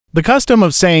The custom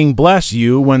of saying "bless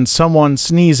you" when someone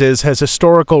sneezes has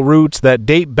historical roots that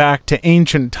date back to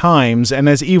ancient times and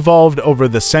has evolved over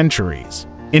the centuries.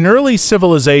 In early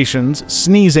civilizations,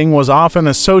 sneezing was often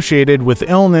associated with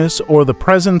illness or the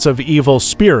presence of evil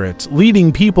spirits,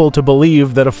 leading people to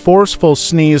believe that a forceful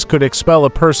sneeze could expel a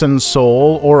person's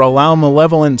soul or allow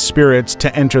malevolent spirits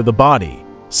to enter the body.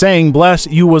 Saying "bless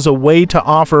you" was a way to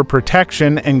offer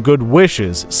protection and good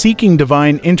wishes, seeking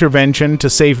divine intervention to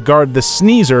safeguard the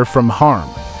sneezer from harm.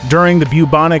 During the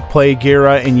bubonic plague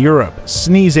era in Europe,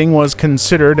 sneezing was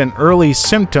considered an early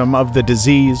symptom of the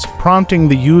disease, prompting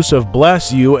the use of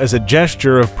 "bless you" as a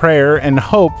gesture of prayer and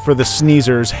hope for the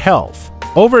sneezer's health.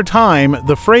 Over time,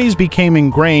 the phrase became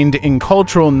ingrained in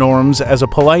cultural norms as a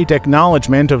polite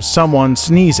acknowledgement of someone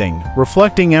sneezing,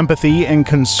 reflecting empathy and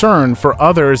concern for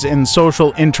others in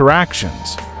social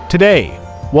interactions. Today,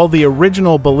 while the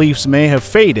original beliefs may have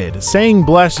faded, saying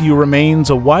 "bless you" remains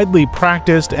a widely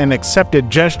practiced and accepted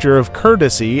gesture of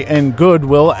courtesy and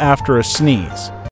goodwill after a sneeze.